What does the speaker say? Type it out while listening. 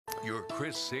Your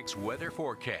Chris 6 weather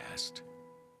forecast.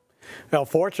 Well,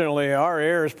 fortunately, our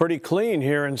air is pretty clean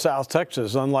here in South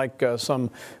Texas, unlike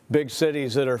some big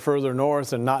cities that are further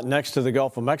north and not next to the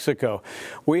Gulf of Mexico.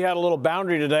 We had a little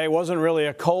boundary today. It wasn't really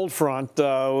a cold front.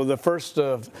 The first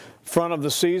front of the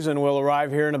season will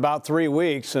arrive here in about 3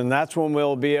 weeks, and that's when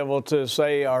we'll be able to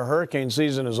say our hurricane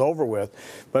season is over with.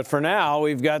 But for now,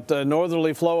 we've got the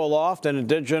northerly flow aloft, and it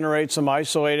did generate some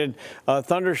isolated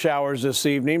thunder showers this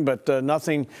evening, but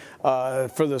nothing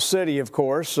for the city, of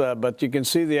course. But you can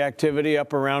see the activity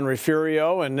up around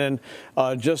Refugio, and then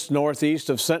just northeast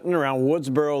of Sinton, around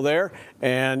Woodsboro there,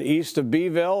 and east of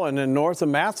Beeville, and then north of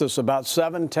Mathis, about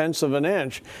 7/10 of an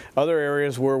inch. Other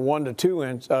areas were 1 to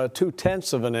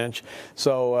 2/10 of an inch.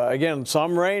 So again,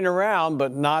 some rain around,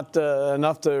 but not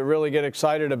enough to really get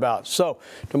excited about. So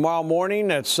tomorrow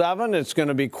morning at 7, it's going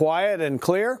to be quiet and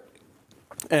clear.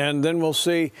 And then we'll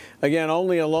see, again,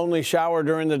 only a lonely shower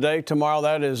during the day tomorrow.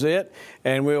 That is it.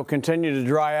 And we'll continue to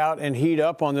dry out and heat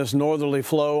up on this northerly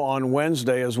flow on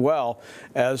Wednesday as well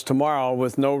as tomorrow,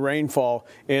 with no rainfall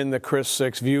in the Chris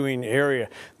 6 viewing area.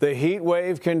 The heat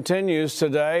wave continues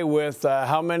today with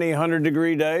how many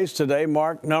 100-degree days? Today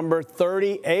marked number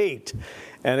 38.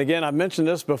 And again, I've mentioned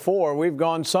this before, we've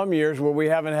gone some years where we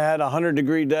haven't had a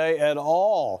 100-degree day at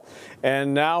all.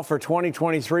 And now for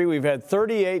 2023, we've had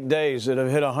 38 days that have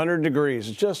hit 100 degrees.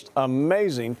 It's just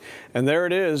amazing. And there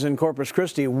it is in Corpus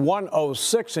Christi,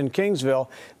 106 in Kingsville.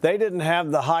 They didn't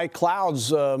have the high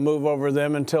clouds move over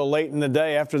them until late in the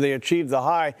day after they achieved the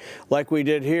high like we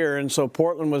did here. And so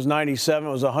Portland was 97,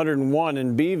 it was 101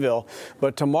 in Beeville.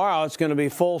 But tomorrow it's going to be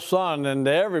full sun, and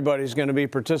everybody's going to be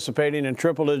participating in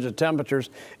triple-digit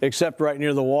temperatures, except right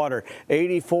near the water.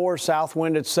 84, south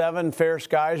wind at 7, fair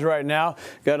skies right now.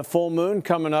 Got a full moon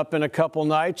coming up in a couple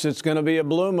nights. It's going to be a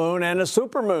blue moon and a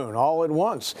super moon all at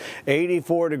once.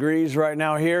 84 degrees right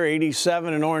now here,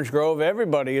 87 in Orange Grove.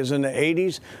 Everybody is in the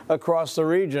 80s across the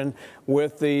region,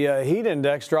 with the heat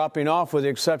index dropping off with the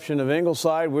exception of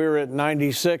Ingleside. We're at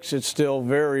 96. It's still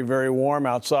very, very warm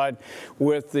outside,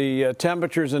 with the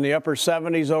temperatures in the upper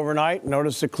 70s overnight.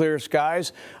 Notice the clear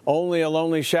skies. Only a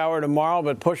lonely shower tomorrow,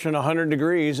 but pushing 100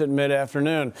 degrees at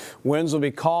mid-afternoon. Winds will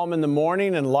be calm in the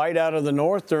morning and light out of the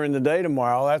north during the day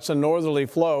tomorrow. That's a northerly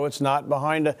flow. It's not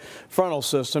behind a frontal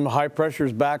system. High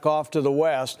pressure's back off to the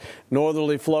west.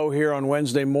 Northerly flow here on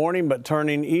Wednesday morning, but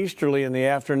turning easterly in the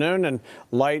afternoon, and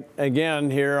light again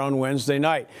here on Wednesday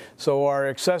night. So our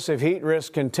excessive heat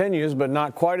risk continues, but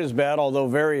not quite as bad, although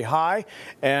very high,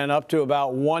 and up to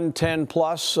about 110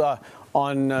 plus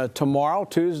on tomorrow,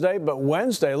 Tuesday. But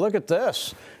Wednesday, look at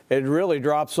this. It really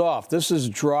drops off. This is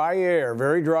dry air,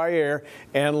 very dry air,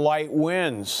 and light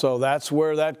winds. So that's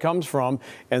where that comes from.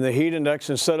 And the heat index,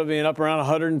 instead of being up around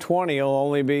 120, will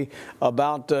only be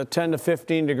about 10 to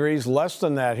 15 degrees less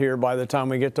than that here by the time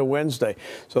we get to Wednesday.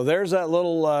 So there's that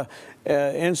little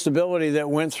instability that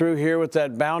went through here with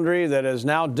that boundary that has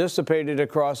now dissipated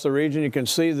across the region. You can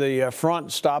see the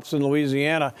front stops in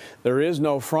Louisiana. There is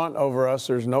no front over us.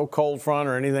 There's no cold front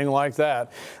or anything like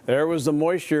that. There was the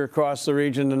moisture across the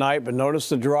region tonight, but notice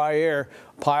the dry air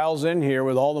piles in here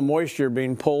with all the moisture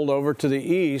being pulled over to the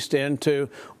east into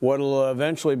what will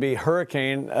eventually be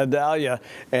Hurricane Idalia.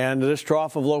 And this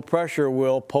trough of low pressure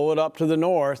will pull it up to the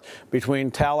north between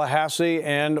Tallahassee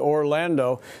and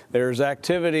Orlando. There's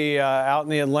activity out in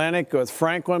the Atlantic with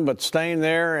Franklin, but staying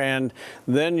there. And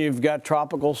then you've got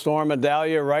Tropical Storm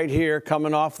Idalia right here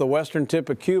coming off the western tip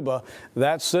of Cuba.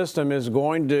 That system is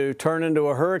going to turn into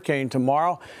a hurricane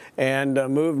tomorrow and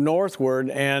move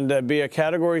northward and be a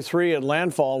Category 3 at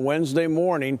landfall Wednesday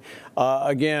morning,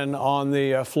 again on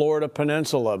the Florida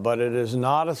Peninsula. But it is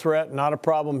not a threat, not a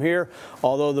problem here,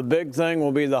 although the big thing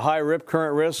will be the high rip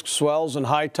current risk, swells, and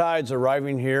high tides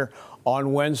arriving here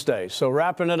on Wednesday. So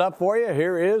wrapping it up for you,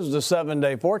 here is the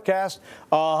 7-day forecast.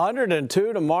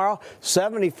 102 tomorrow,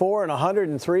 74 and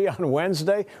 103 on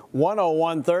Wednesday,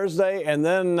 101 Thursday, and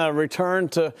then return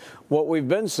to what we've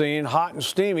been seeing, hot and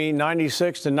steamy,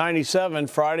 96 to 97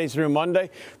 Friday through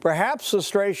Monday. Perhaps a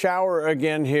stray shower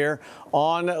again here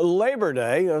on Labor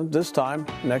Day, this time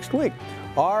next week.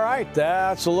 All right,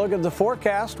 that's a look at the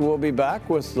forecast. We'll be back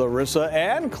with Larissa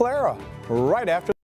and Clara right after